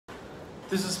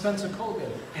This is Spencer Colgan,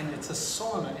 and it's a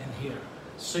sauna in here.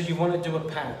 So you want to do a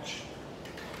patch.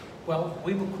 Well,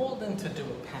 we were called in to do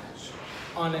a patch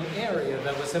on an area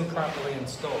that was improperly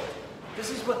installed.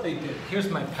 This is what they did. Here's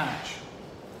my patch.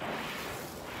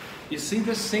 You see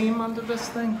this seam under this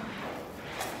thing?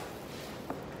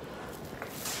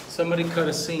 Somebody cut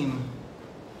a seam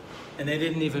and they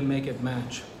didn't even make it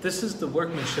match. This is the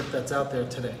workmanship that's out there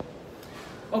today.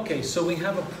 Okay, so we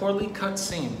have a poorly cut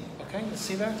seam. Okay, you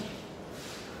see that?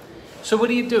 So what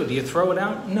do? Do you throw it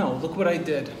out? No, look what I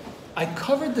did. I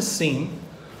covered the seam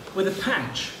with a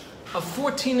patch of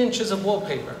 14 inches of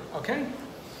wallpaper, okay?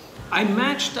 I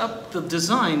matched up the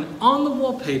design on the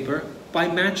wallpaper by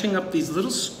matching up these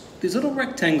little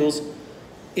rectangles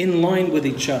in line with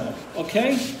each other,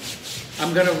 okay?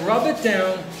 I'm gonna rub it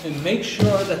down and make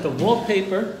sure that the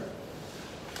wallpaper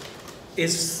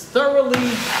is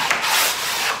thoroughly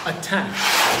attached.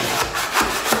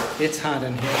 It's hot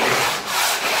in here.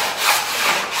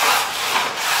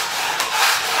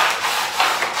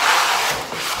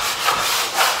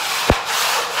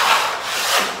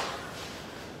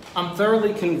 I'm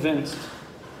thoroughly convinced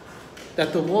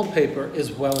that the wallpaper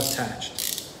is well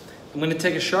attached. I'm going to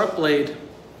take a sharp blade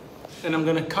and I'm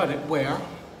going to cut it where?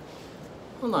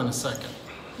 Hold on a second.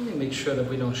 Let me make sure that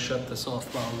we don't shut this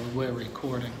off while we're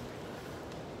recording.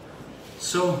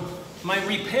 So my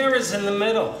repair is in the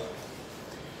middle.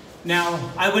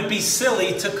 Now, I would be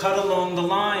silly to cut along the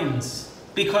lines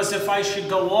because if I should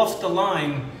go off the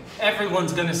line,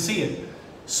 everyone's going to see it.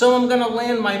 So I'm going to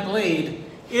land my blade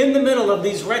in the middle of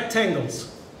these rectangles.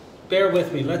 Bear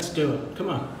with me, let's do it. Come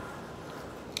on.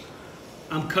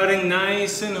 I'm cutting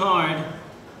nice and hard.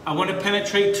 I want to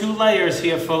penetrate 2 layers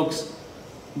here, folks.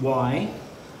 Why?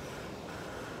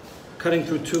 Cutting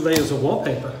through 2 layers of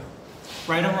wallpaper.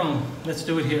 Right or wrong? Let's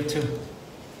do it here too.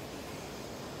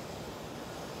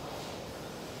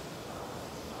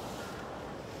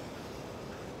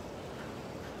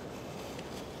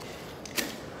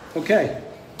 Okay.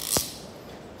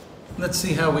 Let's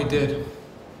see how we did.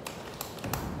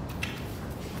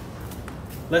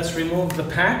 Let's remove the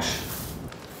patch.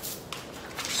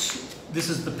 This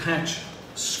is the patch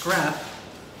scrap.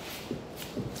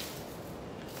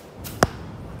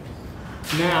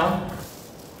 Now,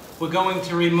 we're going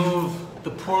to remove the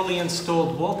poorly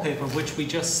installed wallpaper, which we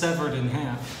just severed in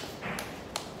half.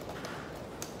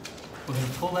 We're going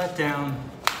to pull that down.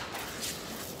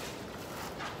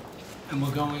 And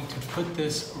we're going to put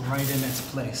this right in its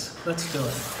place. Let's do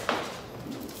it.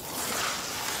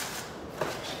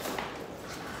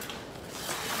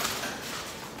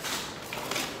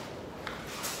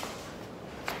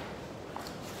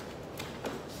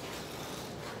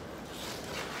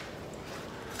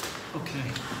 Okay.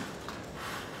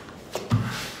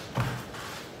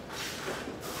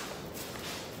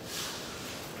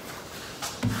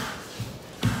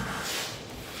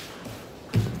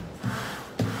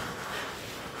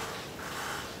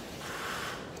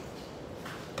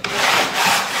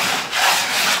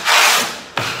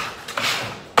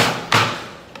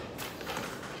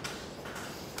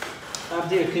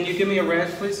 Abdir, can you give me a rag,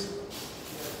 please?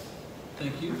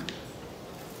 Thank you.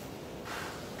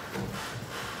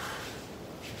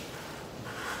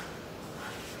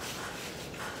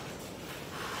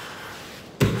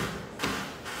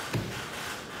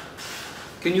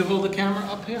 Can you hold the camera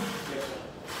up here?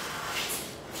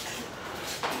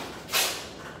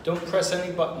 Don't press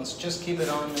any buttons, just keep it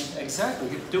on. Exactly,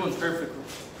 you're doing perfectly.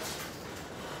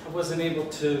 I wasn't able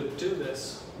to do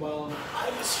this while I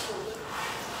was holding.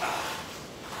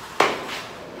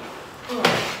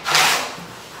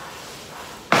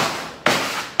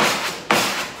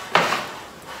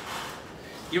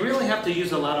 You really have to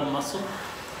use a lot of muscle.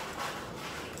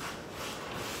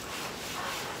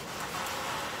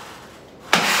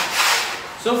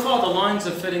 So far the lines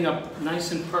are fitting up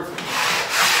nice and perfect.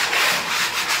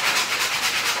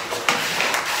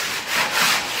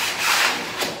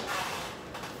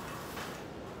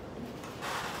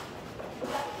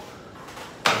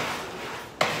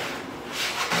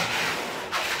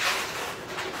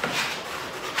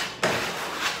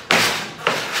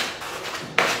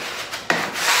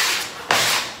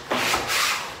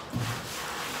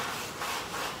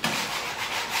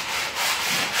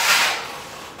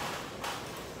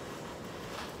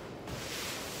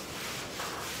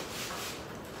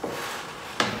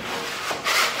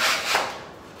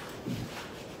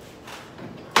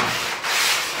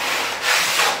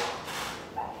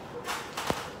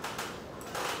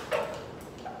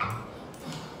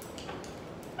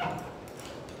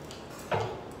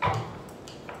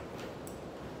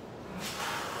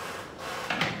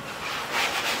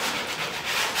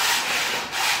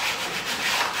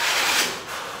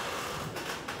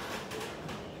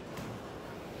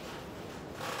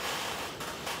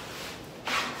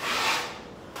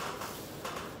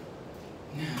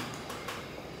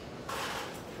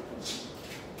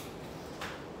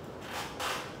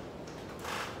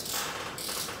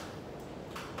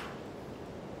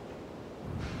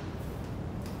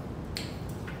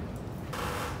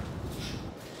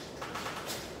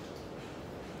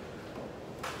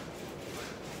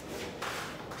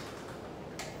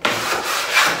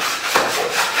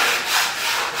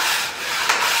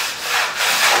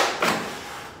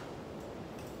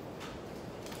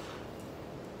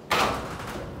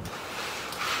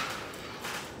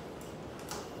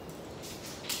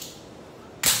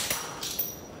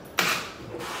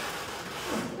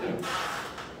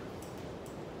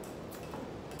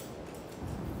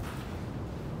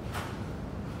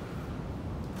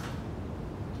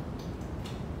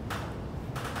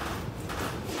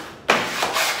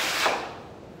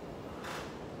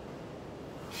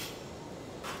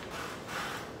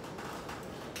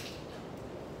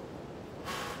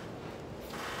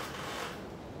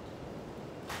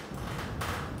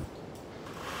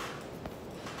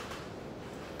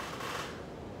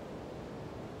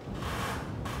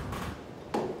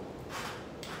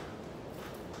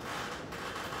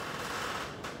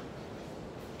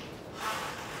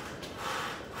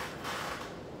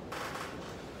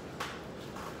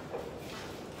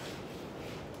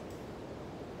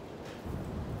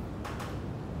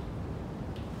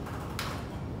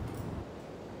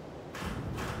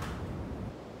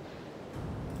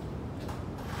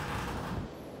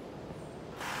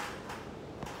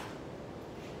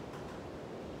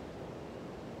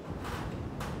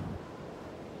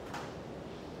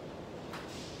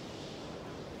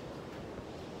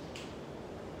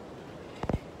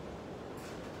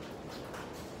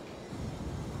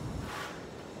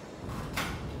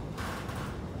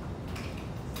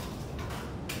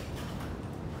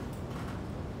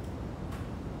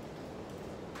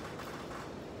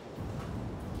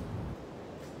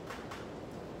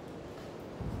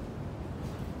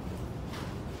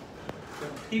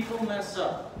 people mess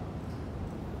up,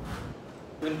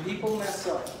 it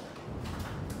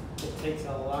takes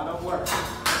a lot of work to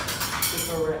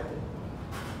correct it.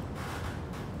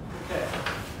 Okay.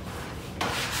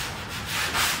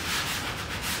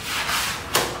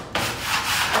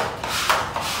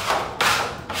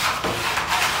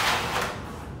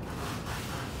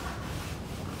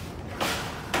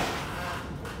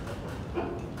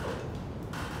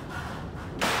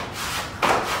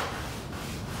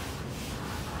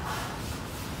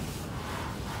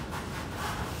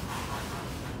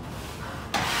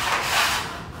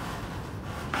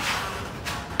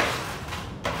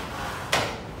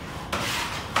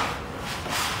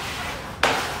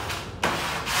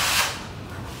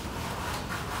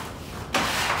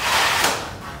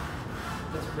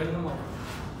 Bring them over.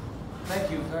 Thank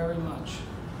you very much.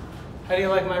 How do you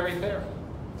like my repair?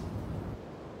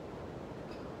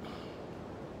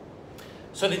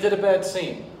 So they did a bad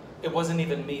seam. It wasn't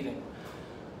even meeting.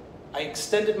 I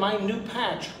extended my new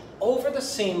patch over the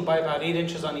seam by about 8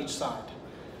 inches on each side.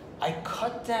 I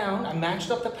cut down, I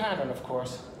matched up the pattern, of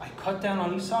course. I cut down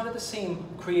on each side of the seam,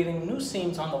 creating new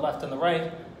seams on the left and the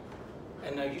right.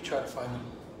 And now you try to find them.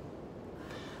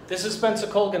 This is Spencer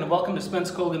Colgan, and welcome to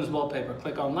Spencer Colgan's Wallpaper.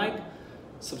 Click on like,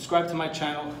 subscribe to my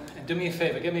channel, and do me a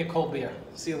favor, give me a cold beer.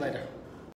 See you later.